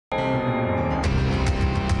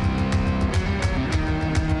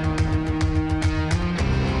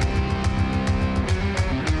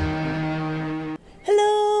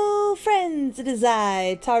it is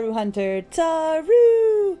I, Taru Hunter,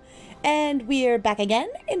 Taru! And we are back again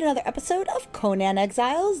in another episode of Conan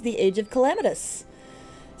Exiles, the Age of Calamitous.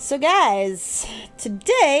 So guys,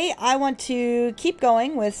 today I want to keep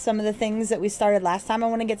going with some of the things that we started last time. I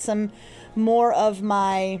want to get some more of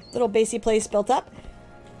my little basey place built up.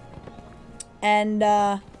 And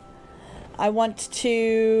I want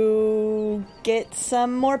to get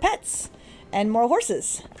some more pets and more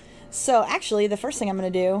horses. So actually, the first thing I'm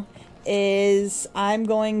going to do is I'm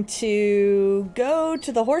going to go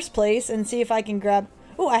to the horse place and see if I can grab...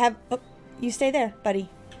 Oh, I have... Oh, you stay there, buddy.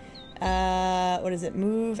 What is it?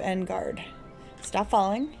 Move and guard. Stop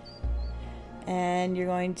following. And you're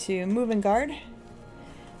going to move and guard.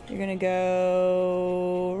 You're going to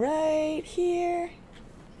go right here.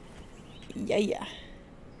 Yeah.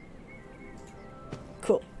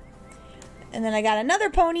 Cool. And then I got another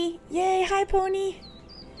pony. Yay, hi pony.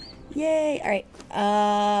 Yay. Alright.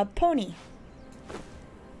 Pony.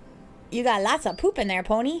 You got lots of poop in there,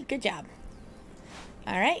 pony. Good job.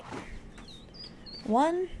 Alright.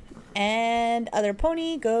 One. And other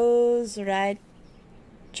pony goes right.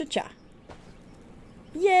 Cha-cha.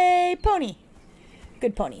 Yay, pony.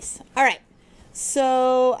 Good ponies. Alright.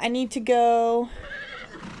 So, I need to go...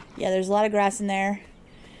 Yeah, there's a lot of grass in there.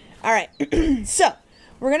 Alright. So,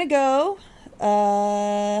 we're going to go...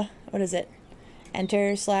 what is it?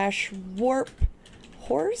 Enter / warp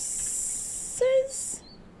horses?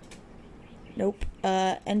 Nope.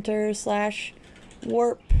 Enter /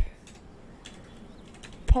 warp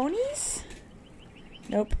ponies?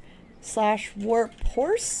 Nope. / warp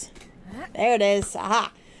horse? There it is.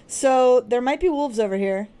 Aha. So there might be wolves over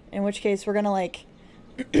here, in which case we're gonna like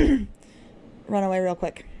run away real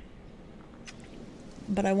quick.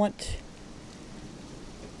 But I want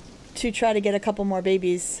to try to get a couple more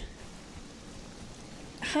babies.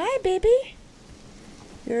 Hi, baby.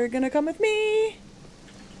 You're gonna come with me.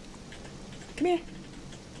 Come here.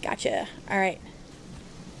 Gotcha. Alright.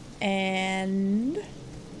 And...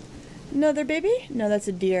 another baby? No, that's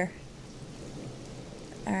a deer.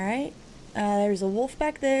 Alright. There's a wolf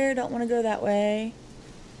back there. Don't want to go that way.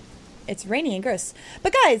 It's rainy and gross.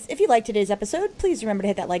 But guys, if you liked today's episode, please remember to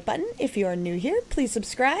hit that like button. If you are new here, please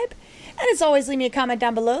subscribe. And as always, leave me a comment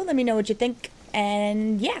down below. Let me know what you think.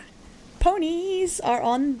 And yeah. Ponies are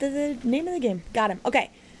on the name of the game. Got him.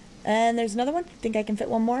 Okay. And there's another one. Think I can fit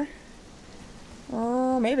one more?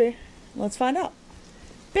 Maybe. Let's find out.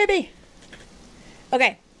 Baby!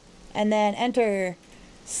 Okay. And then enter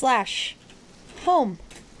 / home.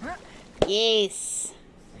 Yes.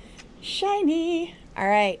 Shiny.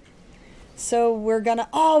 Alright. So we're gonna...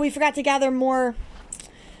 Oh, we forgot to gather more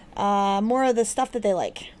of the stuff that they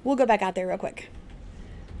like. We'll go back out there real quick.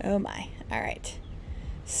 Oh my. Alright.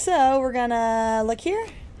 So we're gonna look here.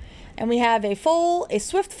 And we have a foal, a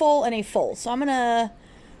swift foal, and a foal. So I'm gonna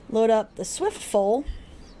load up the swift foal.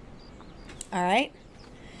 Alright.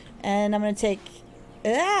 And I'm gonna take...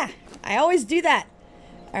 I always do that.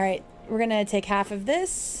 Alright, we're gonna take half of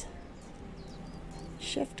this.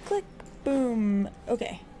 Shift click. Boom.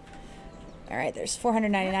 Okay. Alright, there's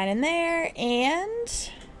 499 in there. And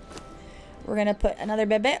we're gonna put another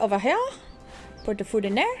bebe over here. Put the food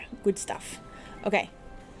in there. Good stuff. Okay.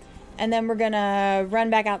 And then we're gonna run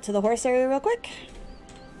back out to the horse area real quick.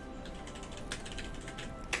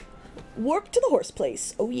 Warp to the horse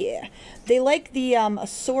place. Oh yeah. They like the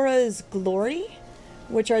Asora's Glory,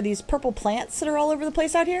 which are these purple plants that are all over the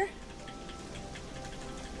place out here.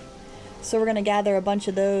 So we're going to gather a bunch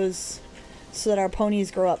of those so that our ponies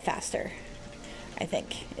grow up faster, I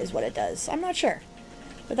think, is what it does. I'm not sure,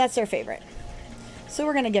 but that's their favorite. So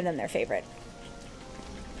we're going to give them their favorite.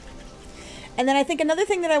 And then I think another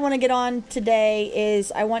thing that I want to get on today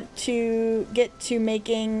is I want to get to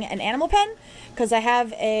making an animal pen, because I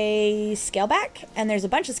have a scaleback, and there's a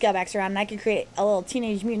bunch of scalebacks around, and I could create a little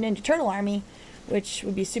Teenage Mutant Ninja Turtle army, which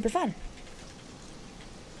would be super fun.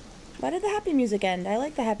 Why did the happy music end? I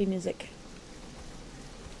like the happy music.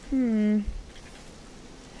 But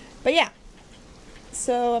yeah.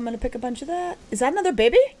 So I'm going to pick a bunch of that. Is that another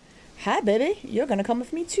baby? Hi, baby. You're going to come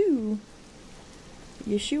with me too.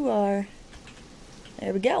 Yes, you are.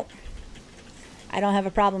 There we go. I don't have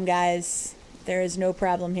a problem, guys. There is no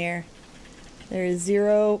problem here. There is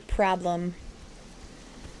zero problem.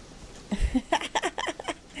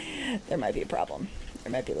 There might be a problem.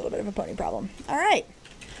 There might be a little bit of a pony problem. Alright.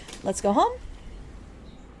 Let's go home.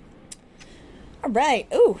 Alright.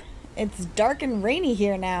 Ooh. It's dark and rainy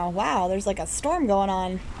here now. Wow. There's like a storm going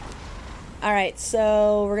on. Alright.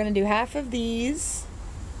 So we're going to do half of these.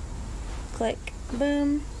 Click.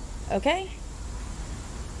 Boom. Okay.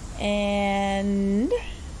 And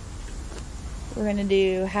We're gonna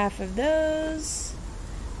do half of those.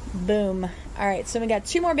 Boom. Alright, so we got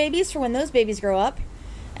 2 more babies for when those babies grow up.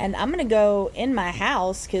 And I'm gonna go in my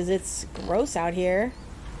house because it's gross out here.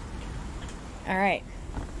 Alright.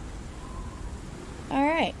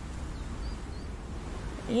 Alright.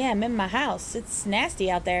 Yeah, I'm in my house. It's nasty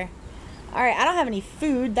out there. Alright, I don't have any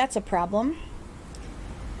food. That's a problem.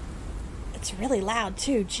 It's really loud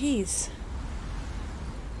too. Jeez.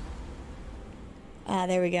 Ah,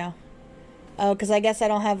 there we go. Oh, because I guess I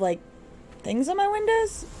don't have, like, things on my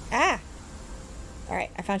windows? Ah!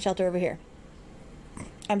 Alright, I found shelter over here.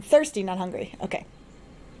 I'm thirsty, not hungry. Okay.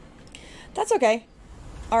 That's okay.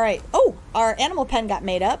 Alright. Oh! Our animal pen got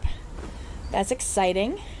made up. That's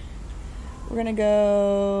exciting. We're gonna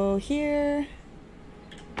go here.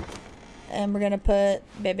 And we're gonna put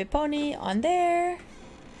baby pony on there.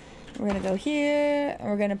 We're gonna go here. And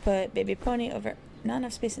we're gonna put baby pony over... Not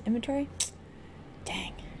enough space in inventory?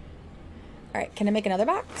 Dang. Alright, can I make another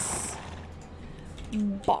box?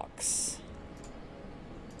 Box.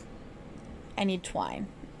 I need twine.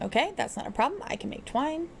 Okay, that's not a problem. I can make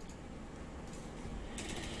twine.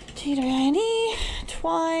 TWINE.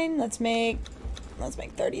 Twine. Let's make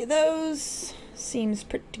 30 of those. Seems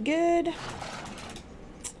pretty good.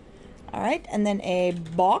 Alright, and then a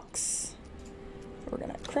box. We're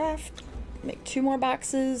gonna craft. Make 2 more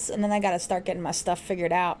boxes. And then I gotta start getting my stuff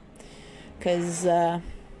figured out. Because, I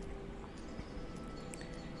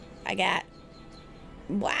got,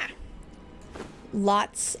 wow,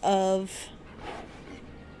 lots of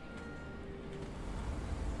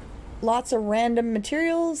random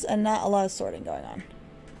materials and not a lot of sorting going on.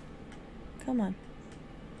 Come on.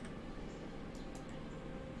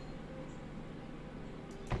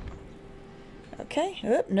 Okay.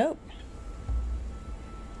 Oh, nope.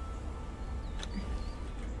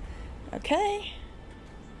 Okay.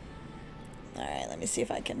 Alright, let me see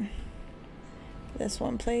if I can get this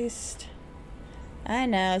one placed. I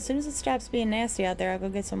know, as soon as it stops being nasty out there, I'll go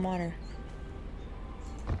get some water.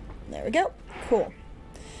 There we go. Cool.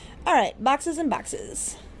 Alright, boxes and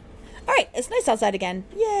boxes. Alright, it's nice outside again.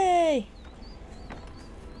 Yay!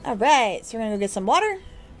 Alright, so we're gonna go get some water.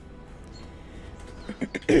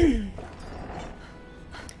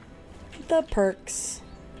 The perks.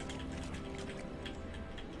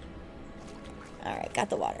 Alright, got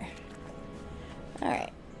the water.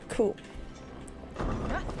 Alright, cool.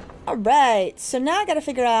 Alright, so now I gotta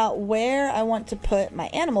figure out where I want to put my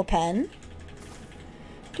animal pen.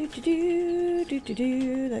 Let's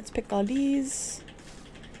pick all these.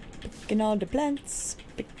 Picking all the plants.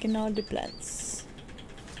 Picking all the plants.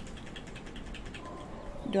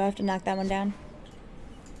 Do I have to knock that one down?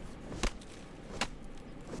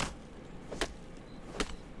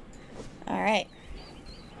 Alright.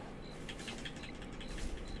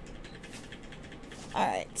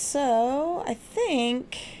 Alright, so I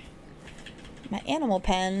think my animal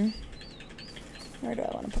pen. Where do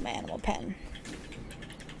I want to put my animal pen?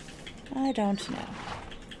 I don't know.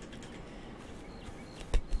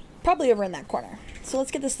 Probably over in that corner. So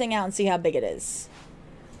let's get this thing out and see how big it is.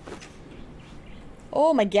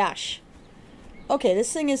 Oh my gosh. Okay,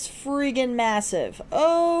 this thing is friggin' massive.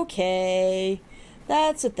 Okay.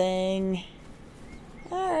 That's a thing.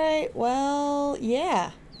 Alright, well,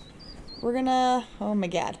 yeah. We're gonna... Oh my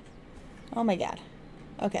god. Oh my god.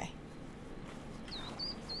 Okay.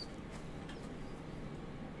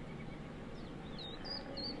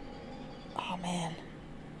 Oh man.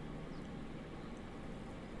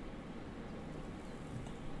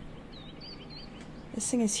 This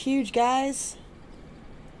thing is huge, guys.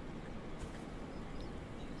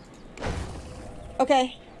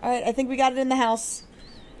 Okay. Alright, I think we got it in the house.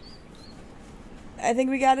 I think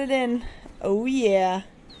we got it in. Oh yeah.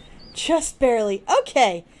 Just barely.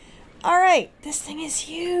 Okay. Alright. This thing is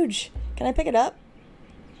huge. Can I pick it up?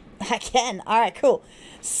 I can. Alright, cool.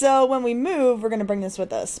 So when we move, we're going to bring this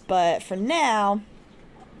with us. But for now,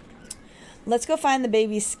 let's go find the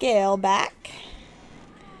baby scale back.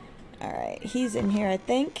 Alright, he's in here, I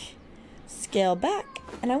think. Scale back.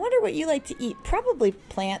 And I wonder what you like to eat. Probably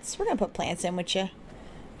plants. We're going to put plants in with you.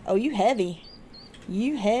 Oh, you heavy.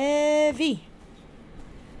 You heavy.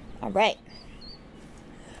 Alright.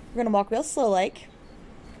 We're going to walk real slow like.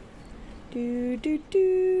 Do, do,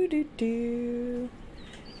 do, do, do.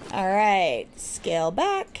 Alright. Scale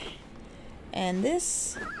back. And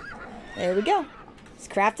this. There we go. It's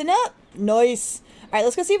crafting up. Nice. Alright,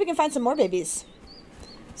 let's go see if we can find some more babies.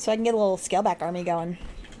 So I can get a little scale back army going.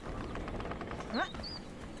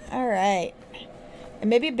 Alright. And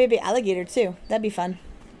maybe a baby alligator too. That'd be fun.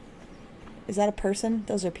 Is that a person?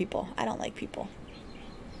 Those are people. I don't like people.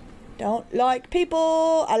 Don't like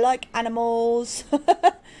people. I like animals.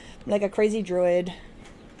 Like a crazy druid.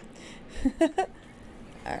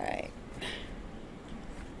 Alright.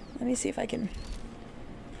 Let me see if I can...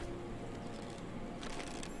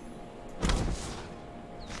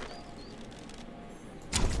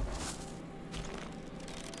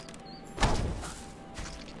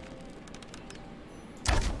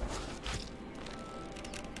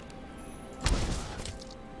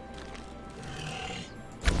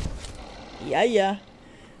 Yeah.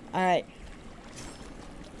 Alright.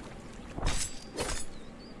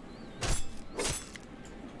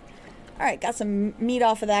 Alright, got some meat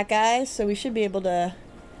off of that guy, so we should be able to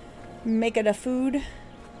make it a food.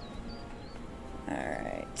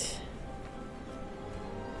 Alright.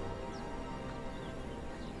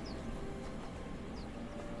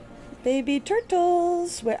 Baby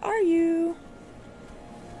turtles, where are you?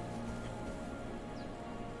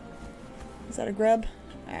 Is that a grub?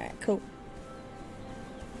 Alright, cool.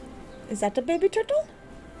 Is that the baby turtle?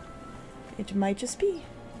 It might just be.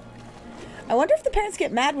 I wonder if the parents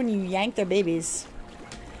get mad when you yank their babies.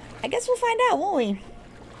 I guess we'll find out, won't we?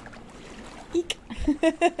 Eek.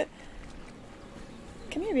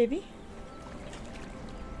 Come here, baby.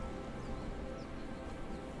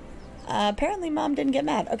 Apparently Mom didn't get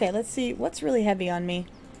mad. Okay, let's see. What's really heavy on me?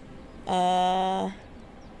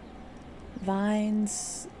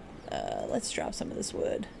 Vines. Let's drop some of this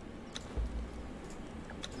wood.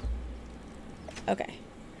 Okay.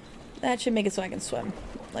 That should make it so I can swim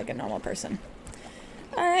like a normal person.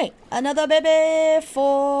 Alright. Another baby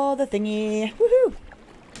for the thingy. Woohoo!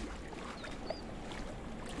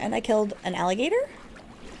 And I killed an alligator?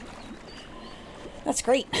 That's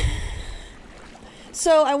great.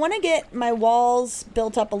 So I want to get my walls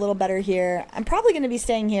built up a little better here. I'm probably going to be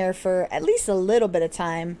staying here for at least a little bit of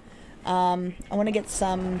time. I want to get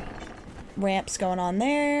some ramps going on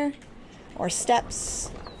there. Or steps.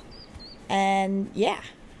 And yeah.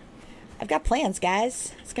 I've got plans,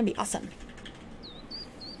 guys. It's going to be awesome.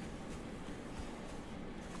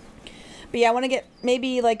 But yeah, I want to get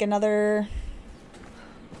maybe like another...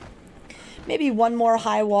 Maybe one more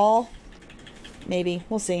high wall. Maybe.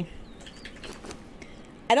 We'll see.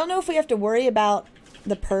 I don't know if we have to worry about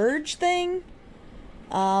the purge thing.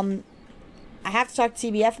 I have to talk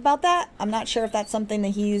to TBF about that. I'm not sure if that's something that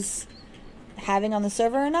he's having on the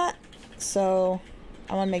server or not. So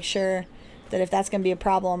I want to make sure that if that's going to be a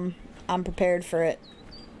problem, I'm prepared for it.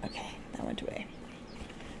 Okay, that went away.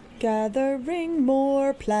 Gathering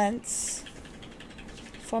more plants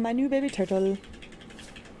for my new baby turtle.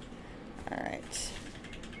 Alright.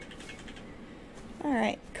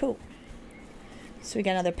 Alright, cool. So we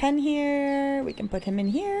got another pen here. We can put him in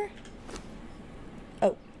here.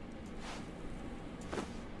 Oh.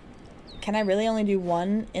 Can I really only do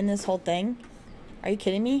one in this whole thing? Are you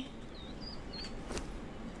kidding me?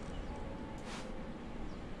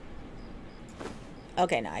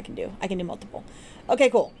 Okay, no, I can do multiple. Okay,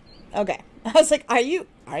 cool. Okay. I was like, are you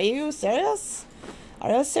serious?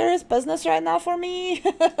 Are you serious business right now for me?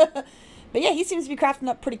 But yeah, he seems to be crafting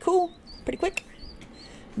up pretty cool. Pretty quick.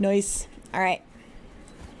 Nice. Alright.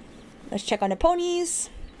 Let's check on the ponies.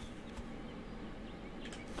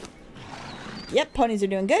 Yep, ponies are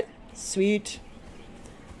doing good. Sweet.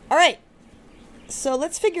 Alright. So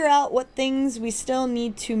let's figure out what things we still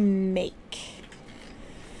need to make.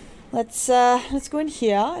 Let's go in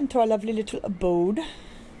here into our lovely little abode.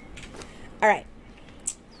 Alright.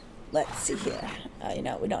 Let's see here. You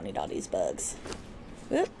know, we don't need all these bugs.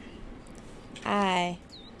 Whoop.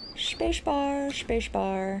 Spacebar,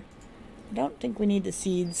 spacebar. I don't think we need the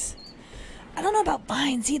seeds. I don't know about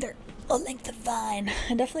vines either. A length of vine.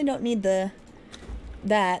 I definitely don't need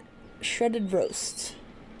that. Shredded roast.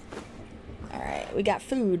 Alright, we got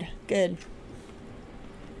food. Good.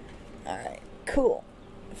 Alright, cool.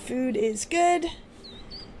 Food is good.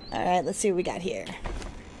 Alright, let's see what we got here.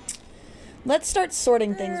 Let's start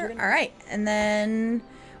sorting things. Alright, and then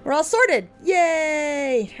we're all sorted.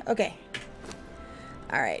 Yay! Okay.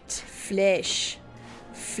 Alright, flesh.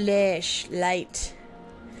 Flesh, light.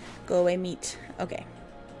 Go away, meat. Okay.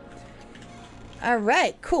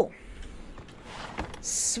 Alright, cool.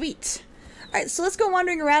 Sweet. Alright, so let's go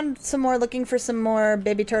wandering around some more looking for some more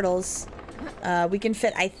baby turtles. We can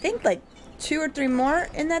fit, I think, like 2 or 3 more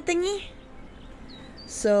in that thingy.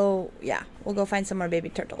 So, yeah, we'll go find some more baby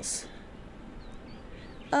turtles.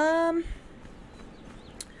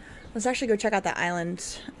 Let's actually go check out that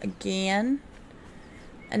island again.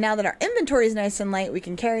 And now that our inventory is nice and light, we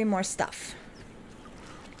can carry more stuff.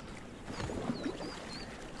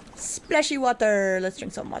 Splashy water. Let's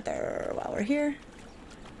drink some water while we're here.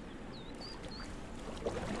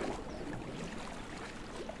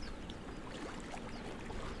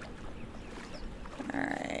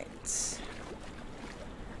 Alright,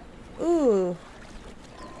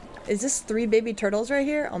 Is this 3 baby turtles right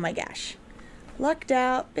here? Oh my gosh. Lucked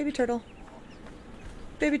out. Baby turtle.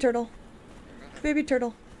 Baby turtle. Baby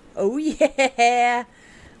turtle. Oh yeah!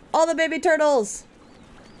 All the baby turtles!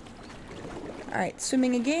 Alright,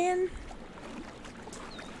 swimming again.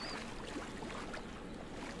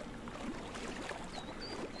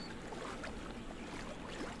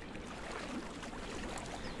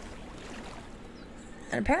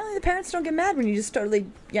 And apparently the parents don't get mad when you just totally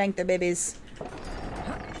yank their babies.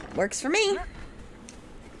 Works for me.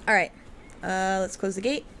 Alright. Let's close the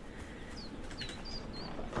gate.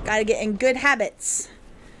 Gotta get in good habits.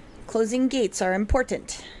 Closing gates are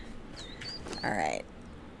important. Alright.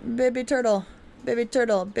 Baby turtle. Baby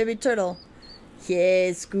turtle. Baby turtle.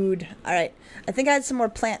 Yes, good. Alright. I think I had some more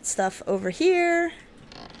plant stuff over here.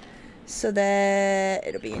 So that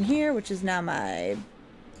it'll be in here, which is now my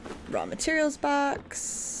raw materials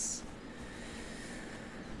box.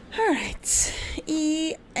 Alright.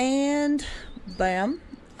 E and bam.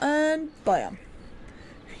 And bam.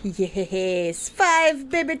 Yes. 5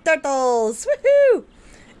 baby turtles. Woohoo!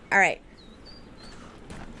 Alright.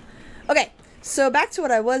 Okay. So back to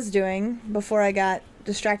what I was doing before I got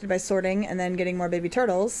distracted by sorting and then getting more baby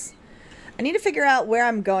turtles. I need to figure out where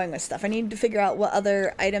I'm going with stuff. I need to figure out what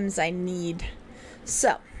other items I need.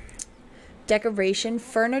 So, decoration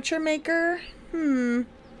furniture maker.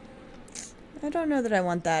 I don't know that I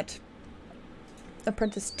want that.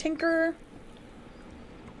 Apprentice tinker.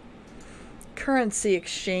 Currency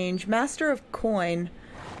exchange. Master of coin.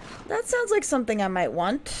 That sounds like something I might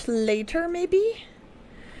want later, maybe.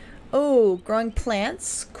 Oh, growing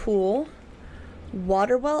plants. Cool.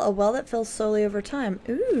 Water well. A well that fills slowly over time.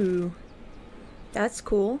 Ooh. That's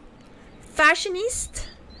cool. Fashioniste.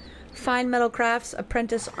 Fine metal crafts.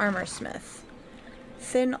 Apprentice armor smith.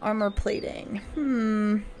 Thin armor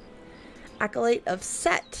plating. Acolyte of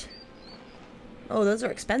Set. Oh, those are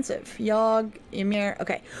expensive. Yogg, Ymir.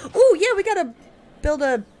 Okay. Oh, yeah, we gotta build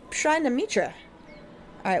a shrine to Mitra.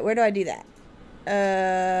 Alright, where do I do that?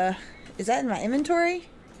 Is that in my inventory?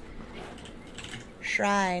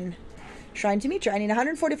 Shrine. Shrine to Mitra. I need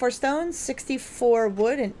 144 stones, 64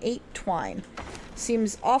 wood, and 8 twine.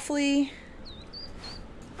 Seems awfully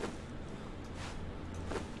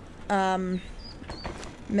minimalist,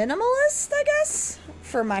 I guess,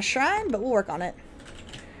 for my shrine, but we'll work on it.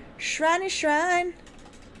 Shrine is shrine.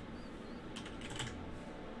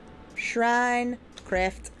 Shrine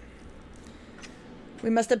craft. We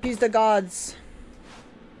must appease the gods.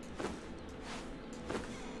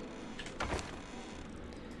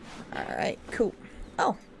 Alright, cool.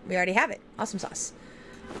 Oh, we already have it. Awesome sauce.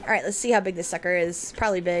 Alright, let's see how big this sucker is.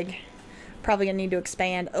 Probably big. Probably gonna need to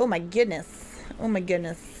expand. Oh my goodness. Oh my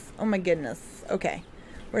goodness. Oh my goodness. Okay.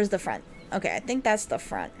 Where's the front? Okay, I think that's the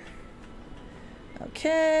front.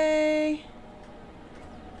 Okay.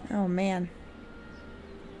 Oh man.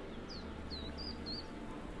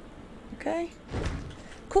 Okay.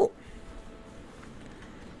 Cool.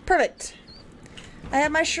 Perfect. I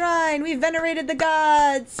have my shrine. We venerated the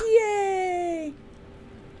gods. Yay!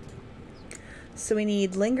 So we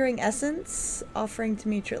need lingering essence. Offering to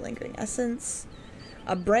Mitra lingering essence.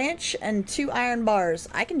 A branch and 2 iron bars.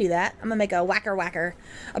 I can do that. I'm gonna make a whacker whacker.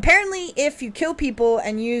 Apparently, if you kill people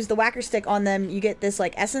and use the whacker stick on them, you get this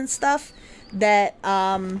like essence stuff that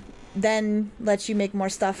then lets you make more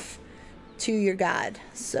stuff to your god.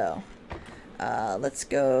 So let's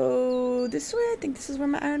go this way. I think this is where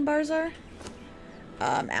my iron bars are.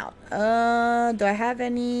 Out. Do I have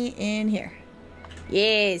any in here?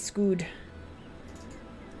 Yes, good.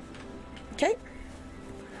 Okay.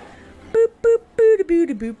 Boop, boop, boop,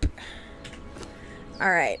 boop, boop.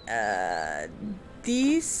 Alright,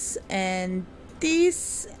 these and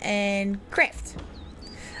craft.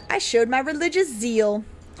 I showed my religious zeal.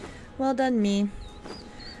 Well done, me.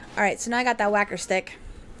 Alright, so now I got that whacker stick.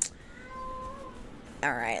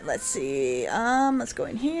 Alright, let's see. Let's go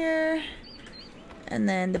in here. And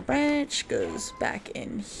then the branch goes back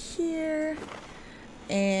in here.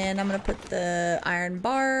 And I'm gonna put the iron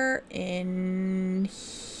bar in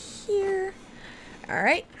here.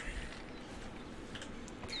 Alright.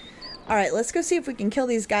 Alright, let's go see if we can kill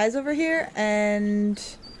these guys over here and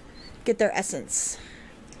get their essence.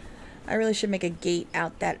 I really should make a gate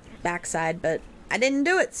out that backside, but I didn't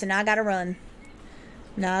do it, so now I gotta run.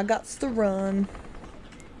 Now I got to run.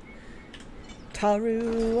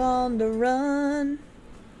 Taru on the run.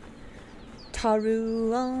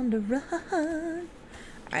 Taru on the run.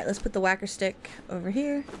 Alright, let's put the whacker stick over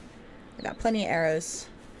here. I got plenty of arrows.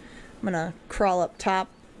 I'm gonna crawl up top,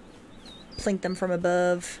 plink them from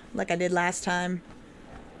above like I did last time.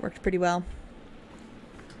 Worked pretty well.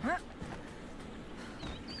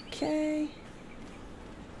 Okay.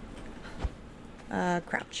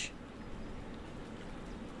 Crouch.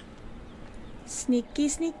 Sneaky,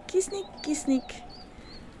 sneaky, sneaky, sneak.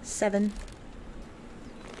 7.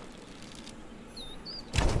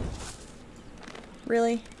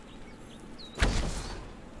 Really?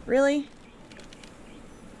 Really?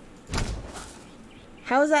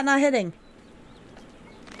 How is that not hitting?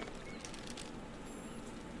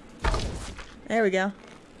 There we go.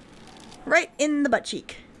 Right in the butt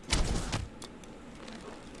cheek.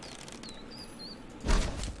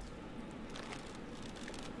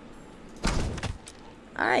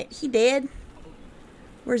 Alright, he dead.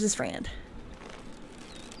 Where's his friend?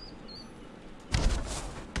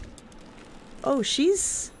 Oh,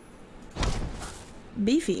 she's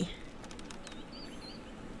beefy.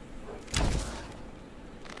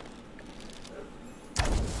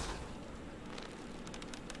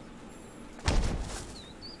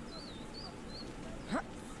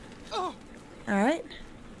 Alright.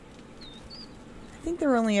 I think there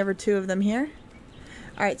were only ever 2 of them here.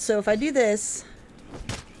 Alright, so if I do this...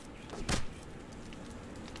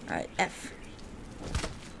 Alright, F.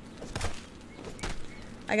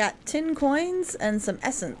 I got 10 coins and some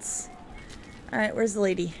essence. Alright, where's the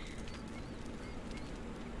lady?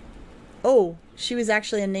 Oh, she was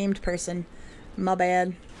actually a named person. My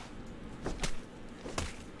bad.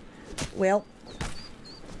 Well.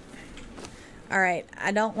 Alright,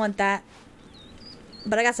 I don't want that.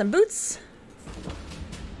 But I got some boots.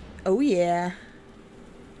 Oh yeah.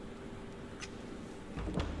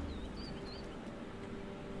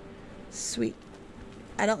 Sweet.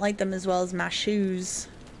 I don't like them as well as my shoes.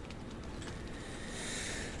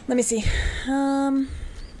 Let me see.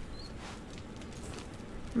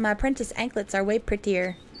 My apprentice anklets are way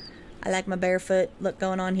prettier. I like my barefoot look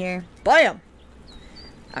going on here. Bam!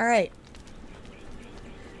 Alright.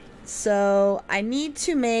 So, I need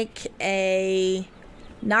to make a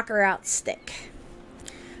knocker out stick.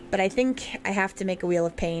 But I think I have to make a wheel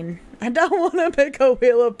of pain. I don't want to make a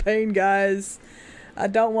wheel of pain, guys. I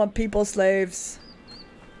don't want people slaves.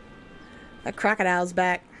 A crocodile's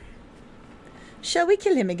back. Shall we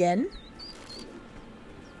kill him again?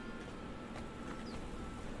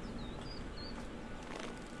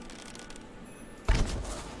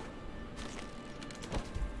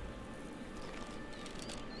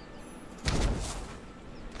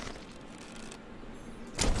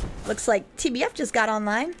 Looks like TBF just got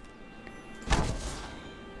online.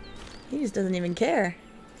 He just doesn't even care.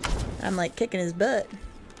 I'm like kicking his butt.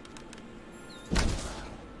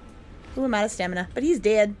 Ooh, I'm out of stamina, but he's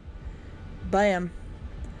dead. Bam.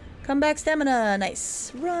 Come back stamina.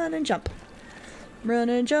 Nice. Run and jump. Run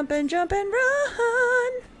and jump and jump and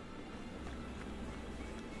run.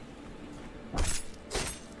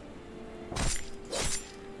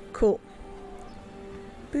 Cool.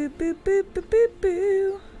 Boo, boo, boo, boo, boo,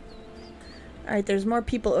 boo. Alright, there's more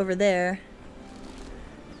people over there.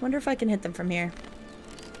 Wonder if I can hit them from here.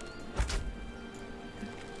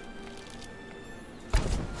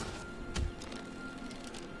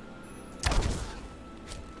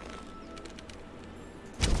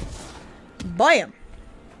 Bam!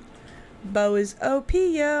 Bow is OP,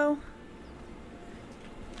 yo.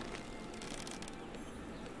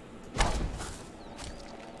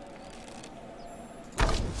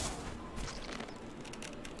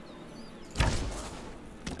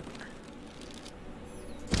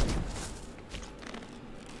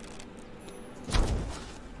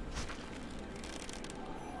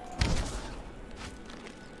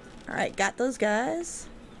 Alright, got those guys.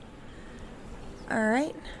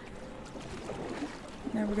 Alright.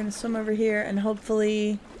 Now we're gonna swim over here and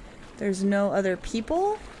hopefully there's no other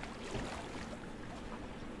people.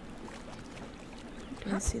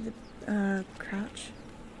 Do I see the crouch?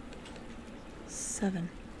 7.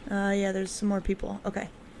 Yeah, there's some more people. Okay.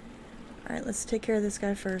 Alright, let's take care of this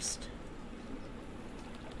guy first.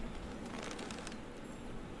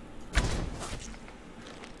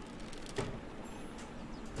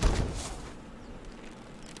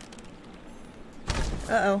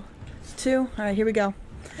 Uh-oh. 2. Alright, here we go.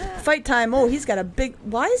 Fight time. Oh, he's got a big...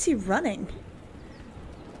 Why is he running?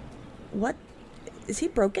 What? Is he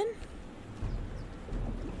broken?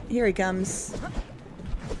 Here he comes.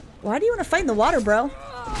 Why do you want to fight in the water, bro?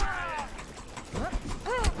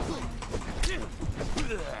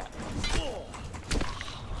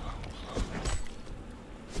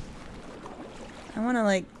 I want to,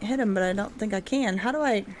 like, hit him, but I don't think I can. How do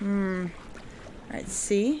I... Alright,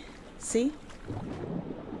 see? See?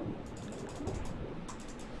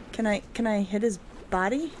 Can I hit his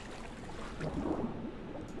body?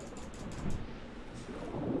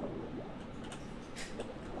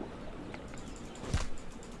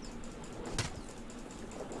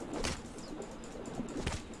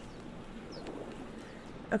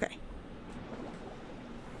 Okay.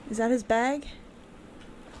 Is that his bag?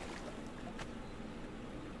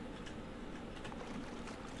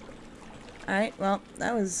 Alright, well,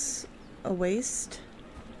 that was a waste.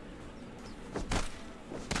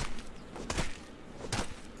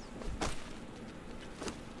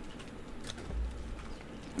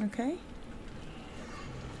 Okay.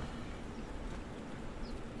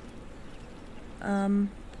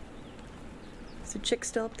 Is the chick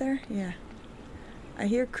still up there? Yeah. I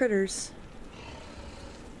hear critters.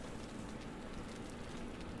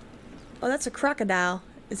 Oh, that's a crocodile.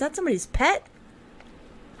 Is that somebody's pet?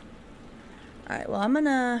 Alright, well, I'm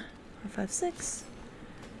gonna... 4, 5, 6.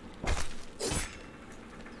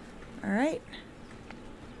 Alright.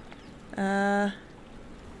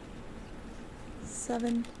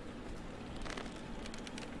 7.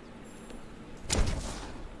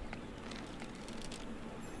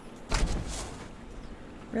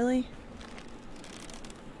 Really?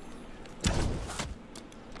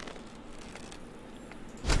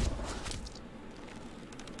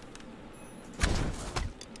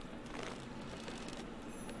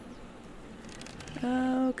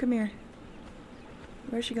 Oh, come here.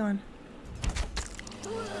 Where's she going?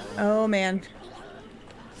 Oh, man.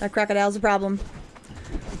 That crocodile's a problem.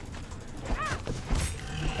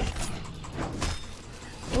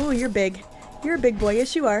 Oh, you're big. You're a big boy.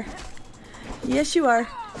 Yes, you are. Yes, you are.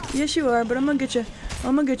 Yes, you are. But I'm gonna get you.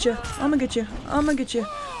 I'm gonna get you. I'm gonna get you. I'm gonna get you.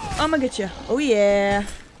 I'm gonna get you. Oh, yeah.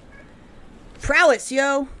 Prowess,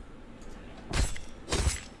 yo.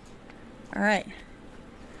 Alright.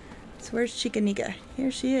 So where's Chikanika?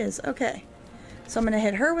 Here she is. Okay. So I'm gonna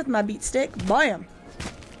hit her with my beat stick. Bam!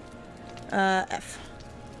 F.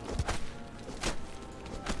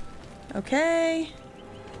 Okay.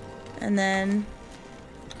 And then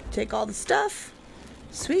take all the stuff.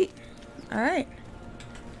 Sweet. Alright.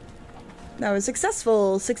 That was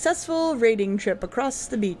successful. Successful raiding trip across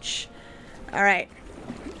the beach. Alright.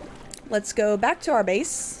 Let's go back to our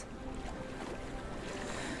base.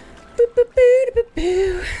 Boop, boop, boop, boop,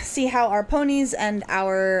 boop. See how our ponies and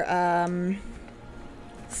our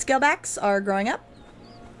scalebacks are growing up.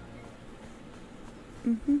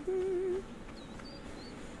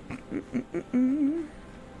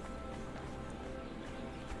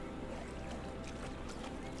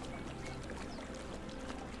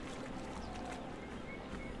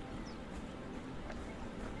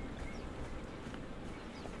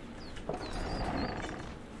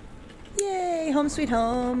 Yay, home sweet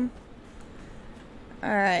home.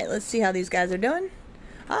 Alright, let's see how these guys are doing.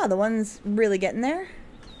 Ah, the one's really getting there.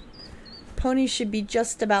 Ponies should be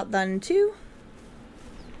just about done too.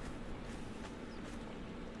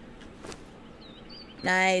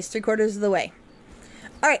 Nice, 3/4 of the way.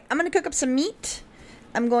 Alright, I'm going to cook up some meat.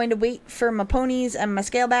 I'm going to wait for my ponies and my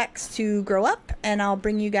scalebacks to grow up, and I'll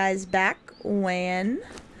bring you guys back when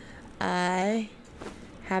I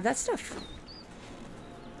have that stuff.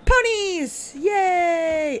 Ponies!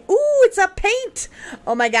 Yay! Ooh, it's a paint!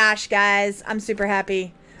 Oh my gosh, guys. I'm super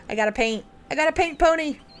happy. I got a paint. I got a paint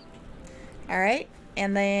pony. Alright.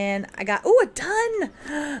 And then I got... Ooh, a dun!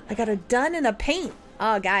 I got a dun and a paint.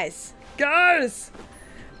 Oh, guys. Guys!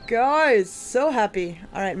 Guys! So happy.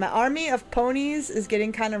 Alright, my army of ponies is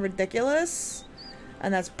getting kind of ridiculous.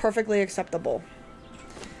 And that's perfectly acceptable.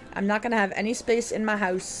 I'm not going to have any space in my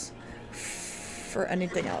house for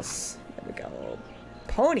anything else. There we go.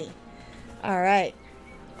 Pony. Alright.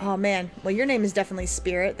 Oh, man. Well, your name is definitely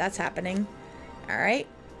Spirit. That's happening. Alright.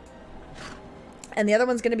 And the other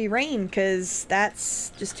one's going to be Rain, because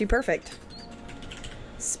that's just too perfect.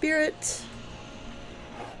 Spirit.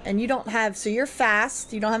 And you don't have... So you're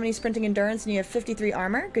fast. You don't have any sprinting endurance, and you have 53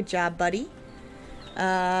 armor. Good job, buddy.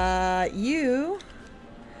 You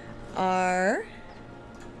are...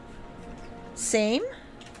 Same.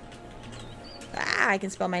 Ah, I can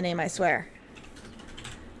spell my name, I swear.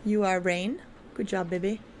 You are Rain. Good job,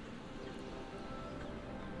 baby.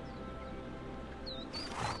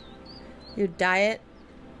 Your diet.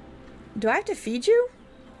 Do I have to feed you?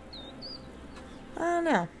 I don't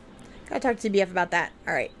know. Gotta talk to TBF about that.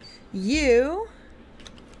 Alright. You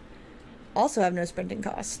also have no sprinting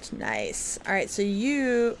cost. Nice. Alright, so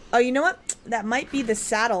you... Oh, you know what? That might be the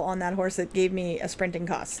saddle on that horse that gave me a sprinting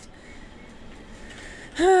cost.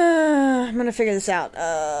 I'm gonna figure this out.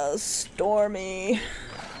 Stormy.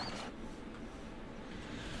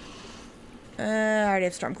 I already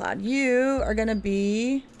have Stormcloud. You are gonna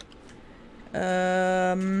be...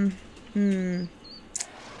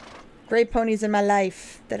 Great ponies in my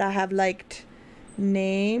life that I have liked.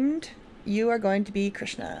 Named. You are going to be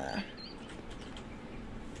Krishna.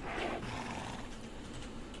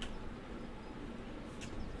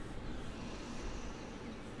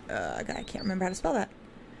 I can't remember how to spell that.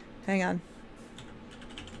 Hang on.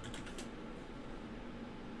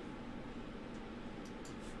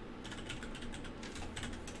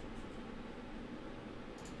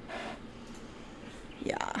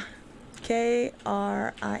 Yeah.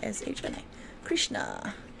 Krishna.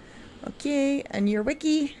 Krishna. Okay, and your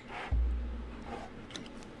wiki.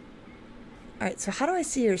 Alright, so how do I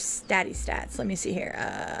see your stats? Let me see here.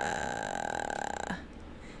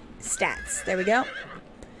 Stats. There we go.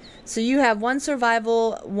 So you have 1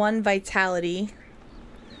 survival, 1 vitality.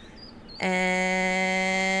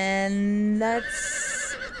 And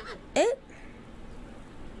that's it.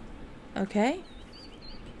 Okay.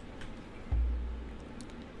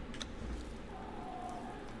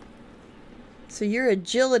 So your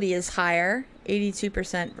agility is higher,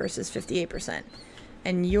 82% versus 58%.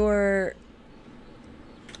 And your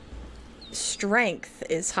strength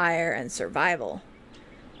is higher and survival.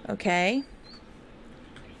 Okay.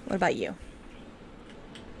 What about you?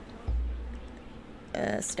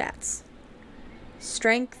 Stats.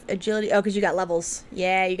 Strength, agility. Oh, because you got levels.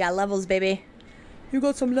 Yeah, you got levels, baby. You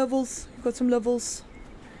got some levels. You got some levels.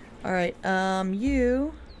 Alright,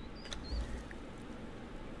 you...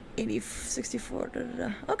 80, 64, da, da,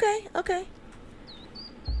 da. Okay, okay.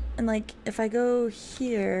 And like, if I go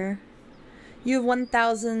here, you have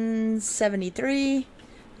 1,073.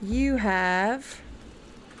 You have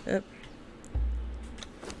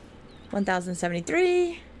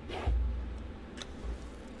 1,073.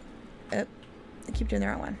 I keep doing the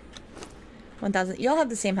wrong one. 1,000. You all have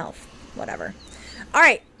the same health. Whatever. All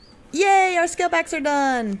right. Yay! Our skill packs are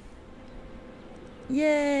done.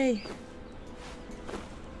 Yay!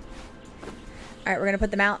 All right, we're gonna put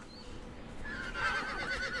them out.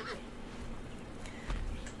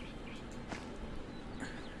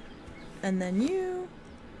 And then you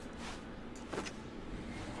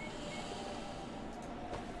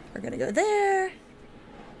are gonna go there.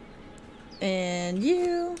 And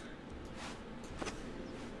you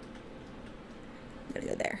are gonna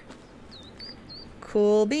go there.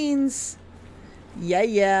 Cool beans. Yeah,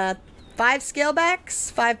 yeah. 5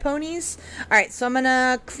 scalebacks, 5 ponies. Alright, so I'm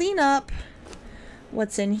gonna clean up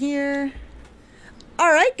what's in here.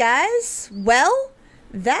 Alright, guys. Well,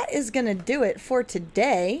 that is gonna do it for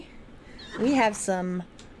today. We have some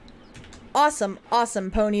awesome, awesome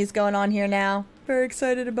ponies going on here now. Very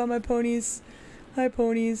excited about my ponies. Hi,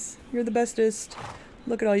 ponies. You're the bestest.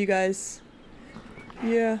 Look at all you guys.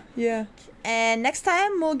 Yeah, yeah. And next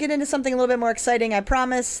time, we'll get into something a little bit more exciting, I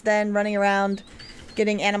promise, than running around,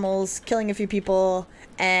 getting animals, killing a few people,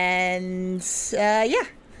 and, yeah.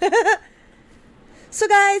 So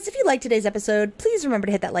guys, if you liked today's episode, please remember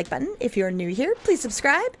to hit that like button. If you're new here, please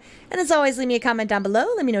subscribe. And as always, leave me a comment down below.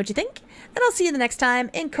 Let me know what you think. And I'll see you the next time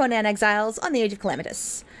in Conan Exiles on the Age of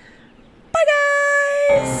Calamitous. Bye,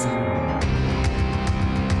 guys!